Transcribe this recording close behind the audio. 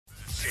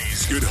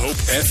is Good Hope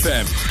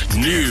FM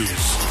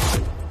News.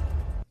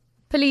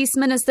 Police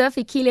Minister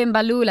Fikile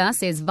Mbalula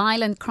says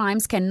violent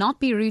crimes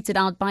cannot be rooted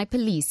out by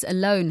police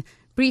alone.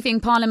 Briefing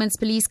Parliament's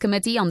Police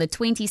Committee on the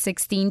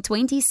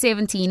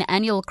 2016-2017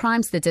 annual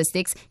crime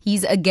statistics,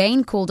 he's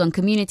again called on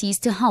communities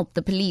to help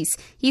the police.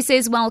 He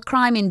says while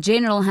crime in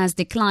general has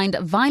declined,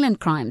 violent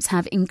crimes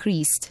have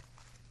increased.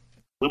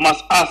 We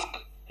must ask,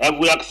 have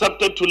we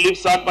accepted to live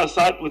side by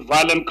side with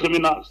violent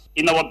criminals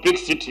in our big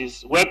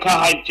cities where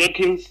car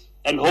hijackings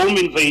and home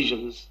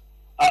invasions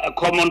are a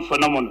common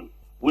phenomenon?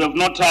 We have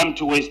no time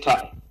to waste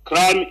time.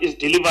 Crime is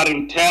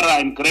delivering terror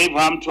and grave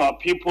harm to our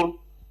people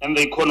and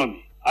the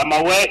economy. I'm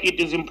aware it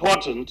is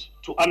important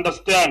to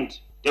understand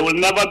there will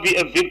never be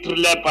a victory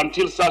lap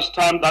until such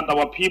time that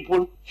our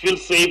people feel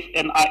safe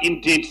and are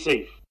indeed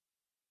safe.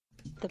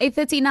 A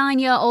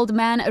 39-year-old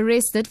man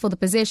arrested for the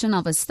possession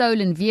of a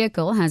stolen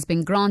vehicle has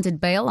been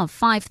granted bail of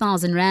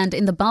 5,000 rand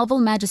in the Bellville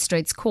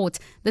Magistrates Court.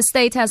 The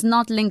state has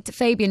not linked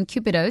Fabian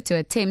Cupido to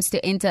attempts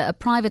to enter a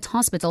private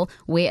hospital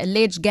where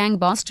alleged gang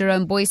boss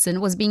Jerome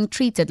Boyson was being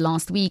treated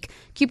last week.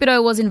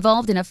 Cupido was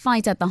involved in a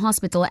fight at the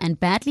hospital and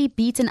badly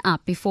beaten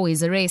up before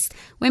his arrest.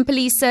 When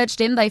police searched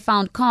him, they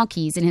found car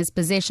keys in his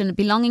possession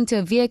belonging to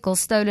a vehicle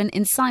stolen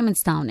in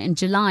Simonstown in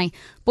July.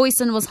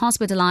 Boyson was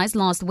hospitalized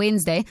last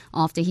Wednesday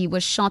after he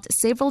was shot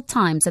several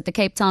times at the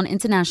Cape Town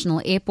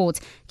International Airport.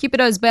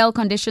 Cupido's bail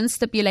conditions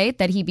stipulate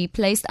that he be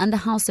placed under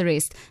house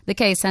arrest. The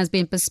case has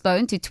been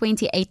postponed to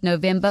 28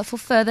 November for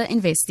further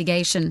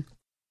investigation.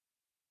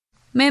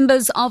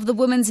 Members of the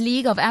Women's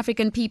League of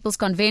African Peoples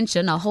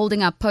Convention are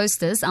holding up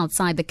posters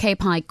outside the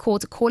Cape High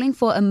Court calling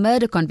for a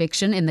murder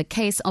conviction in the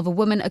case of a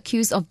woman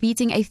accused of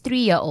beating a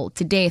 3-year-old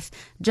to death.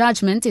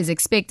 Judgment is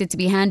expected to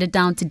be handed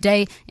down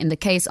today in the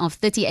case of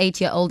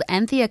 38-year-old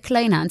Anthea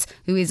Kleinhans,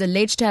 who is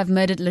alleged to have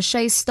murdered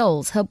Lachey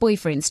Stoles, her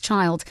boyfriend's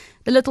child.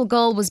 The little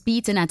girl was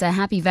beaten at her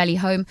Happy Valley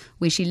home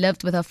where she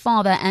lived with her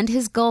father and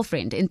his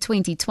girlfriend in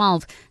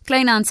 2012.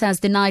 Kleinhans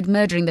has denied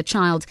murdering the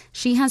child.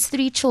 She has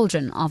 3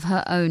 children of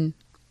her own.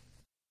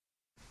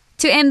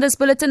 To end this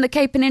bulletin, the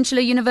Cape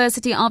Peninsula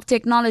University of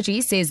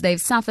Technology says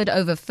they've suffered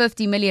over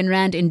 50 million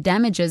rand in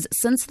damages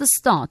since the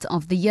start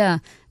of the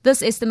year.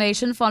 This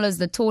estimation follows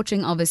the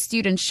torching of a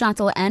student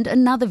shuttle and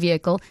another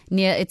vehicle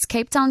near its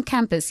Cape Town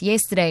campus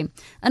yesterday.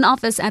 An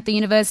office at the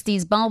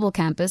university's Bellville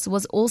campus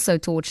was also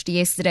torched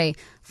yesterday.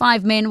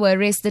 5 men were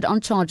arrested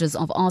on charges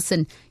of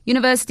arson.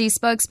 University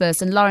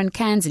spokesperson Lauren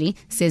Kansley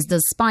says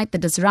despite the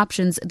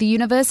disruptions, the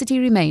university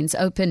remains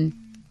open.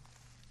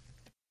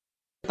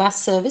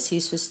 Bus service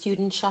used for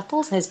student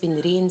shuttles has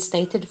been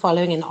reinstated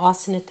following an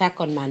arson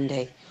attack on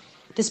Monday.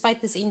 Despite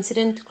this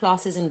incident,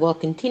 classes and work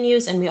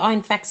continues and we are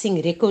in fact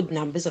seeing record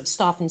numbers of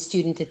staff and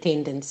student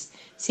attendance.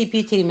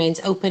 CPUT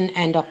remains open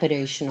and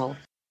operational.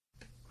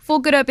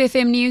 For Good Hope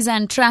FM News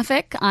and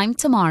Traffic, I'm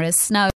Tamara Snow.